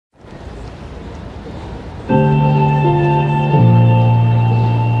I'm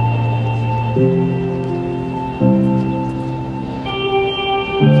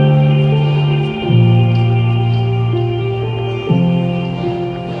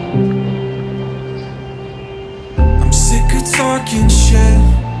sick of talking shit,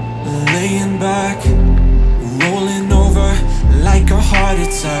 laying back, rolling over like a heart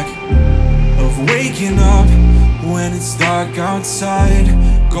attack, of waking up when it's dark outside.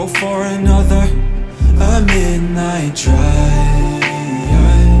 Go for another, a midnight drive.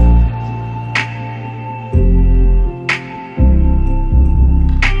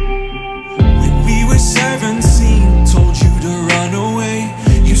 When we were 17, told you to run away.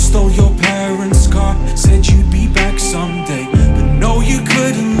 You stole your parents' car, said you'd be back someday. But no, you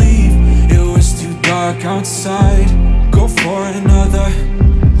couldn't leave, it was too dark outside. Go for another,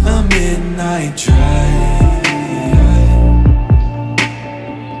 a midnight drive.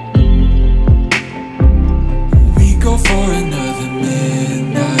 We go for another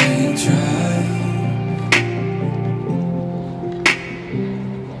midnight drive.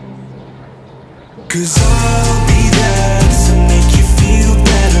 Cause I'll be there to make you feel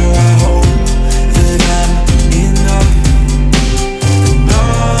better. I hope that I'm enough, and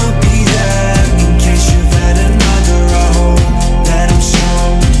I'll be there in case you've had another. I hope that I'm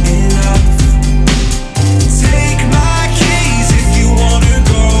strong enough. Take my keys if you wanna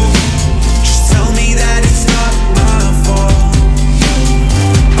go, just tell me that it's not my fault.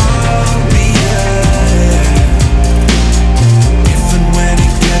 I'll be there if and when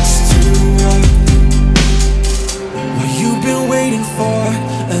it gets too rough. Well, you've been waiting for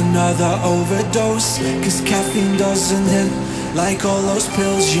another overdose, cause caffeine doesn't hit like all those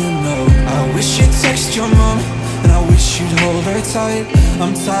pills, you know. I wish you'd text your mom, and I wish you'd hold her tight.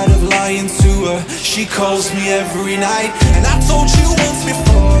 I'm tired of lying to her, she calls me every night. And I told you once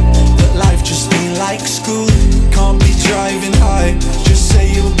before that life just ain't like school. Can't be driving high, just say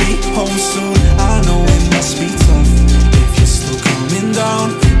you'll be home soon. I know it must be tough, if you're still coming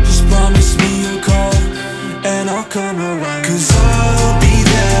down, just promise me you'll call and I'll come around. Cause I'll be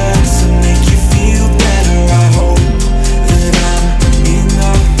there to make you feel better. I hope that I'm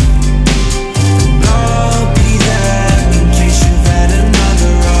enough, and I'll be there in case you've had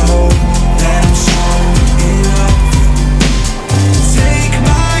another. I hope that I'm strong enough. Take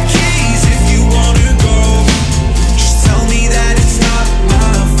my keys if you wanna go, just tell me that it's not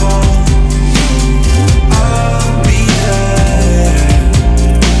my fault. I'll be there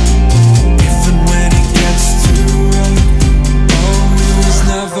if and when it gets too rough. Oh, it was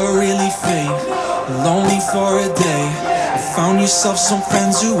never really fate, lonely for a day. Found yourself some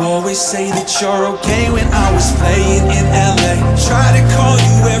friends who always say that you're okay. When I was playing in LA, try to call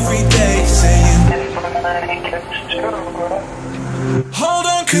you every day, saying hold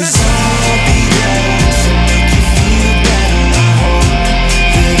on, cause I'll be